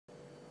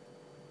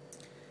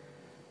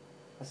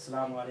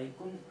Assalamu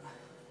alaikum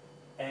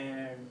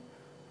and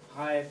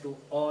hi to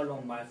all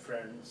of my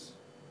friends,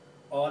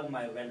 all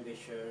my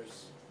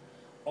well-wishers,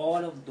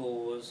 all of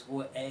those who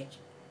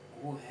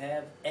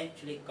have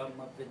actually come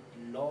up with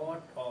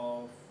lot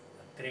of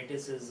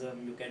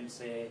criticism, you can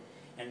say,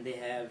 and they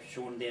have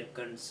shown their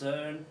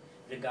concern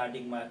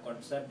regarding my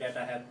concept that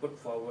I have put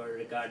forward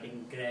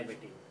regarding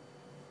gravity.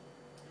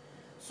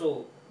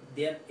 So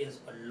there is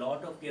a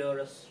lot of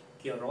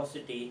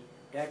curiosity,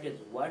 that is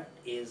what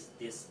is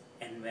this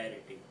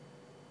anwarity.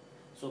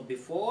 So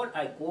before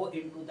I go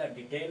into the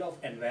detail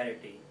of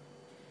anwarity,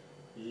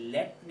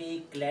 let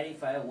me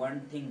clarify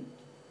one thing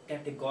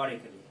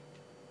categorically.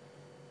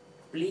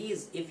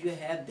 Please, if you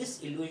have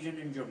this illusion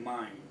in your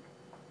mind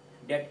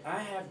that I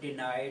have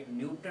denied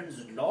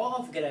Newton's law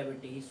of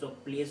gravity, so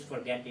please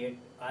forget it.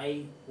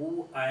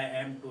 Who I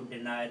am to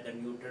deny the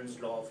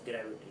Newton's law of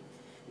gravity?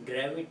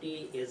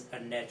 Gravity is a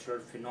natural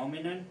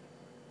phenomenon,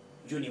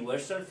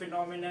 universal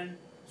phenomenon.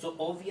 So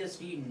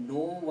obviously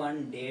no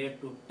one dare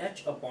to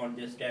touch upon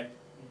this, that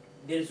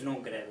there is no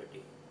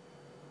gravity.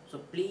 So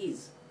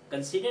please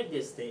consider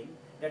this thing,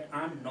 that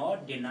I am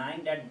not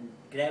denying that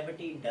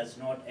gravity does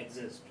not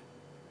exist.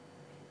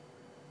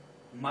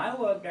 My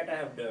work that I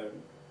have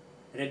done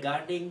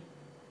regarding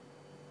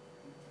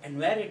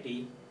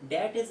anwarity,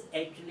 that is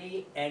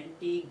actually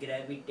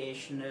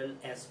anti-gravitational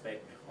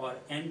aspect or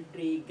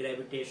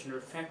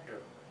anti-gravitational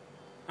factor.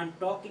 I'm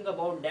talking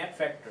about that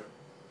factor,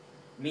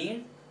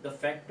 means the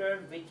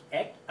factor which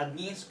act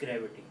against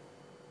gravity.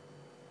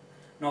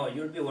 Now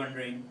you'll be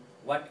wondering,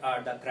 what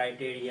are the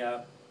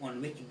criteria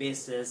on which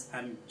basis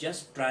I'm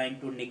just trying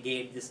to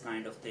negate this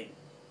kind of thing.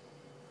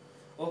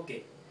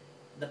 Okay,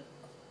 the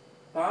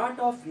part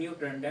of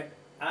Newton that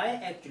I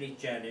actually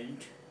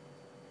challenged,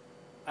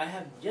 I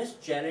have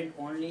just challenged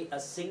only a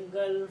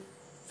single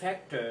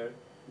factor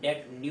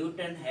that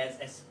Newton has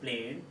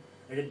explained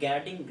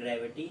regarding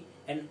gravity,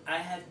 and I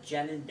have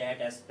challenged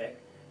that aspect,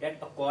 that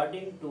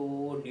according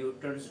to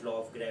Newton's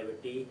law of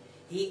gravity,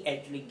 he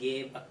actually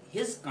gave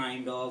his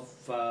kind of,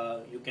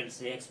 you can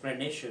say,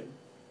 explanation,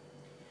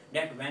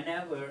 that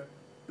whenever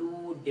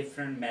two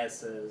different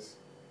masses,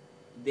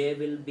 they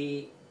will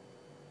be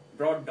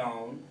brought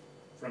down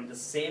from the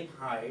same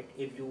height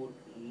if you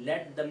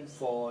let them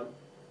fall,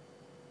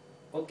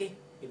 okay,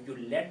 if you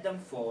let them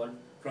fall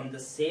from the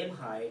same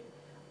height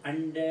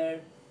under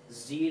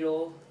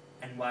zero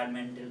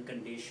environmental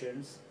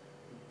conditions,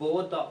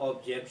 both the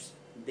objects,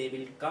 they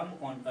will come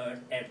on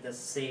earth at the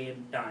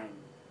same time.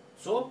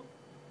 So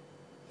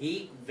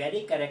he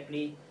very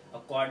correctly,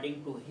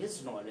 according to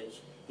his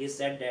knowledge, he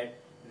said that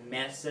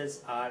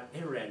masses are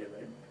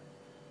irrelevant.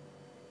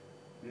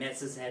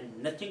 Masses have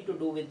nothing to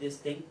do with this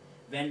thing.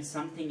 When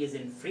something is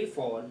in free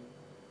fall,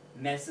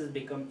 masses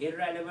become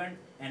irrelevant,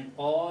 and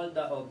all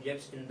the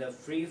objects in the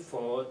free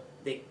fall,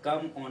 they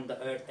come on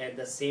the earth at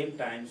the same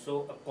time.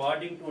 So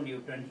according to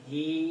Newton,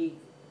 he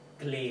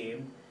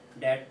claimed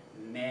that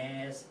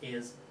mass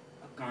is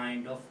a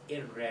kind of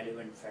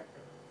irrelevant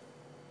factor.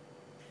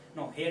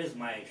 Now here is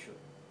my issue.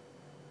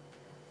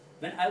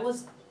 When I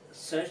was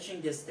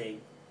searching this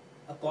thing,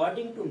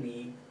 according to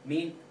me,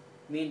 you've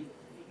been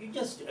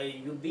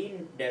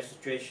in that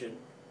situation.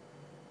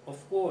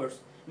 Of course,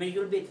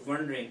 you'll be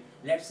wondering,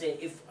 let's say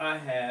if I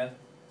have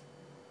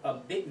a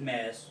big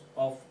mass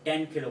of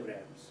 10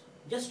 kilograms.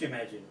 Just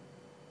imagine,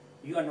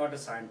 you are not a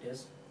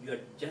scientist, you are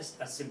just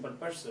a simple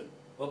person,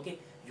 okay?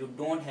 You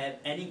don't have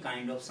any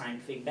kind of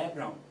scientific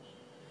background.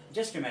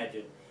 Just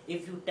imagine,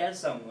 if you tell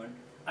someone,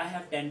 I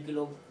have 10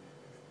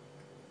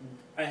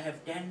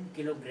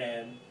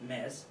 kilogram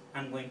mass,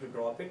 I'm going to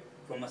drop it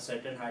from a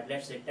certain height,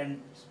 let's say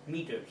 10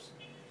 meters,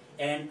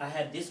 and I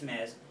have this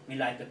mass,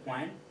 like a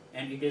coin,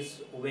 and it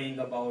is weighing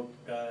about,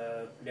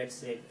 let's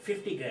say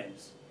 50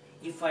 grams.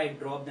 If I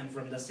drop them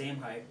from the same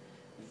height,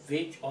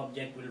 which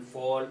object will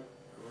fall,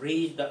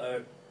 reach the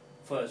earth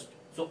first?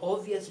 So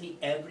obviously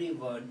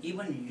everyone,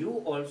 even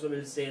you also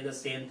will say the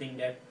same thing,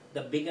 that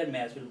the bigger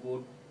mass will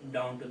go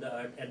down to the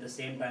earth at the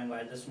same time,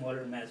 while the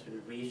smaller mass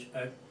will reach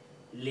earth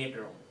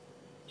later on.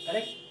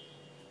 Correct?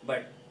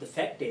 But the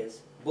fact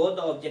is, both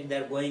the objects, they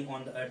are going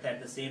on the earth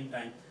at the same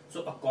time.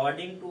 So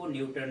according to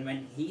Newton,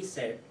 when he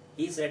said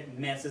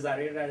masses are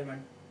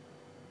irrelevant.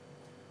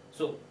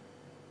 So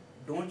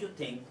don't you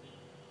think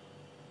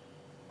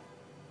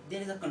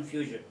there is a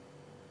confusion?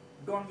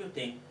 Don't you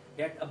think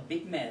that a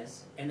big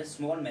mass and a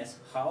small mass,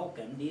 how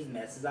come these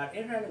masses are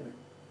irrelevant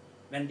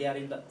when they are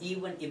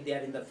even if they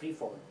are in the free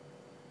fall?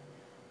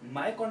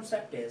 My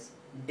concept is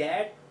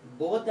that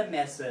both the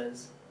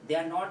masses, they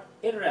are not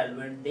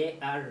irrelevant, they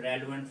are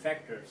relevant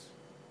factors.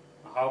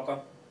 How come?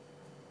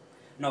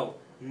 Now,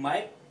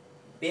 my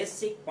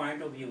basic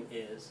point of view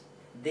is,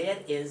 there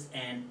is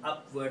an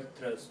upward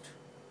thrust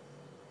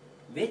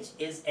which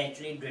is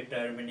actually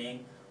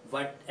determining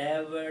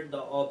whatever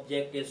the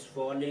object is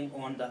falling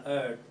on the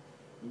earth,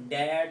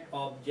 that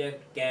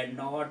object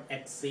cannot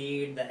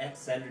exceed the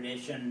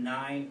acceleration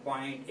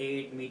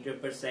 9.8 meter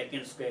per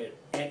second square.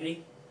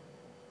 Agree?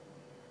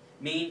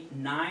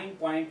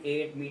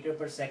 9.8 meter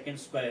per second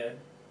square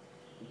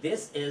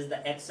this is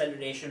the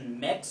acceleration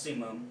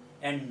maximum,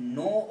 and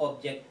no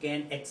object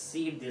can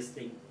exceed this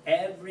thing.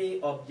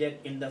 Every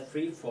object in the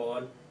free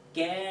fall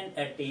can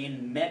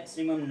attain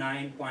maximum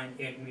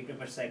 9.8 meter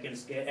per second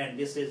square, and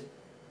this is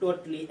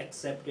totally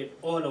accepted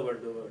all over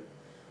the world,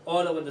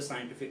 all over the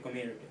scientific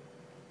community.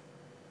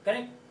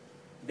 Correct?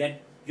 Then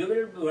you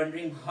will be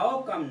wondering,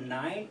 how come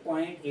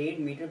 9.8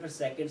 meter per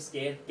second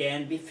square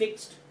can be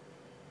fixed?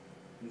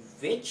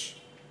 Which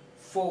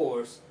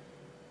force,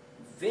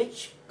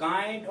 which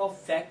kind of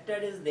factor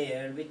is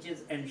there which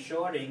is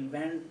ensuring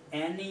when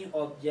any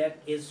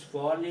object is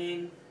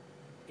falling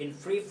in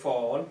free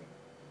fall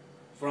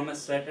from a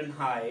certain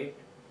height,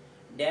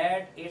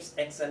 that its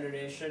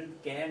acceleration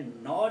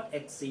cannot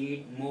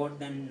exceed more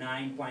than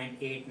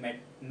 9.8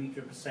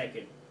 meter per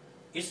second?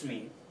 It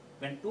means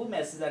when two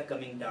masses are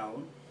coming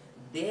down,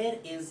 there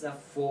is a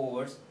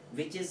force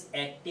which is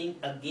acting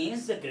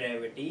against the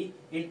gravity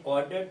in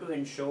order to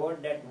ensure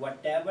that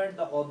whatever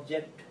the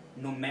object,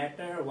 no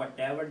matter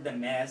whatever the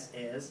mass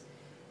is,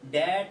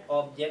 that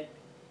object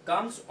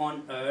comes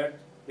on Earth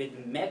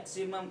with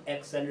maximum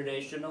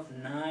acceleration of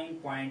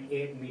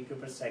 9.8 meter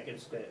per second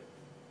square.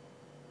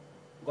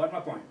 Got my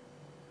point?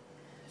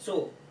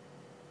 So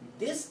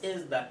this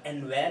is the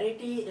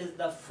anwarity, is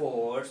the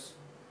force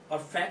or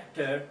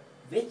factor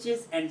which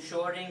is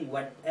ensuring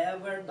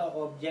whatever the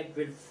object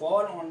will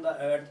fall on the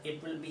Earth,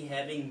 it will be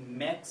having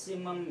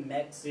maximum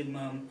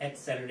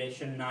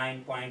acceleration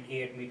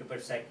 9.8 meter per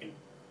second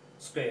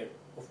square,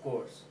 of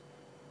course.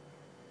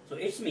 So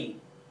it's me,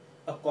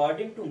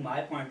 according to my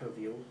point of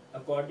view,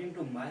 according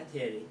to my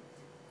theory,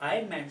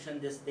 I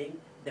mentioned this thing,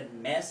 the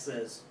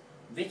masses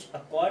which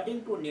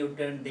according to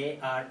Newton they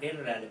are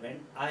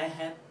irrelevant, I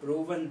have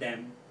proven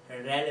them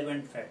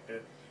relevant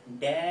factor.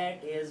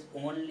 That is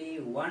only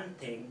one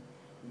thing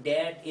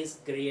that is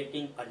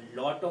creating a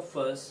lot of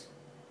fuss,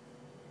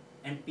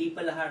 and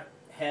people are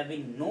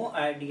having no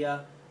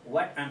idea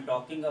what I'm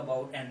talking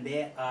about, and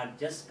they are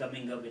just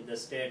coming up with the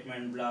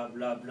statement blah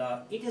blah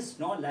blah. It is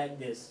not like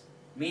this.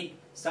 I mean,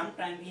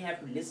 sometimes we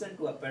have to listen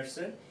to a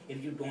person.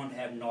 If you don't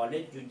have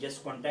knowledge, you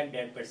just contact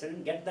that person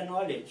and get the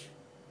knowledge.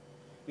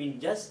 I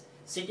mean, just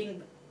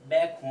sitting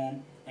back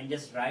home and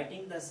just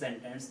writing the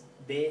sentence,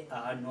 they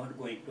are not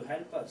going to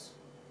help us.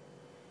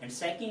 And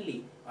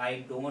secondly,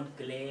 I don't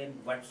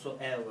claim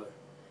whatsoever.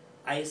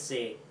 I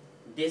say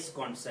this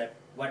concept,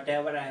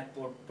 whatever I have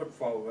put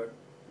forward,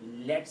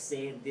 let's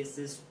say this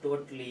is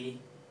totally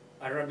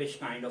a rubbish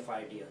kind of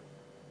idea.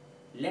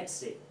 Let's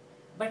say.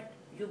 But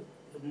you,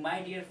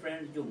 my dear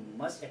friends, you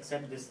must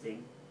accept this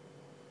thing.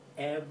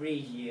 Every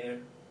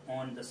year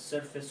on the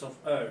surface of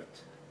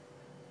Earth,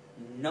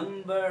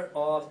 number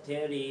of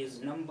theories,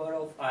 number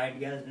of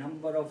ideas,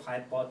 number of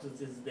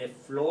hypotheses, they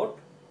float,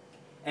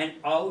 and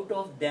out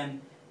of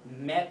them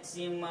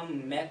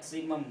maximum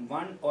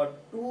 1 or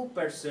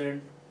 2%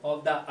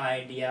 of the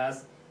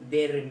ideas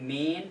they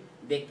remain,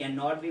 they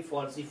cannot be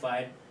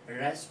falsified.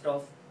 Rest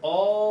of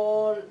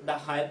all the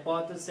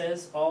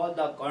hypotheses, all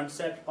the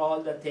concepts,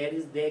 all the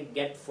theories, they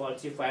get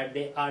falsified,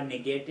 they are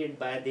negated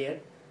by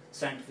their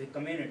scientific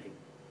community.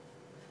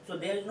 So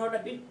there is not a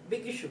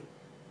big issue.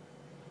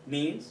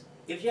 Means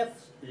if you have,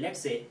 let's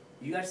say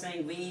you are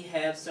saying we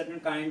have certain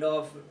kind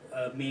of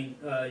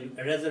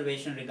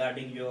reservation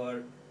regarding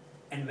your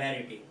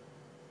Anwarity.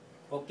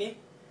 Okay,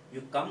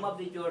 you come up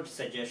with your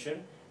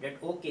suggestion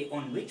that okay,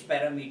 on which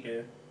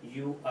parameter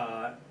you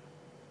are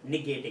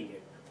negating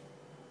it.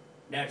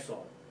 That's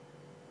all.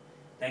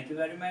 Thank you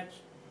very much.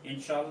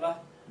 Inshallah,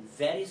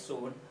 very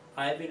soon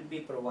I will be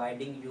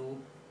providing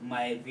you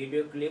my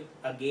video clip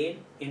again,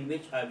 in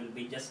which I will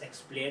be just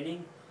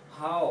explaining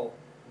how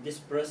this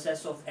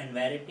process of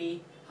Anwarity,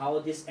 how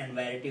this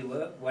Anwarity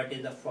work, what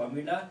is the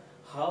formula,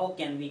 how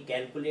can we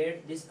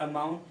calculate this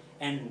amount,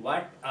 and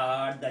what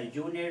are the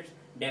units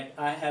that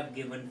I have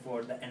given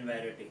for the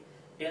Anwarity.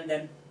 Till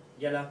then,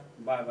 yalla,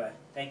 bye bye.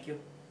 Thank you.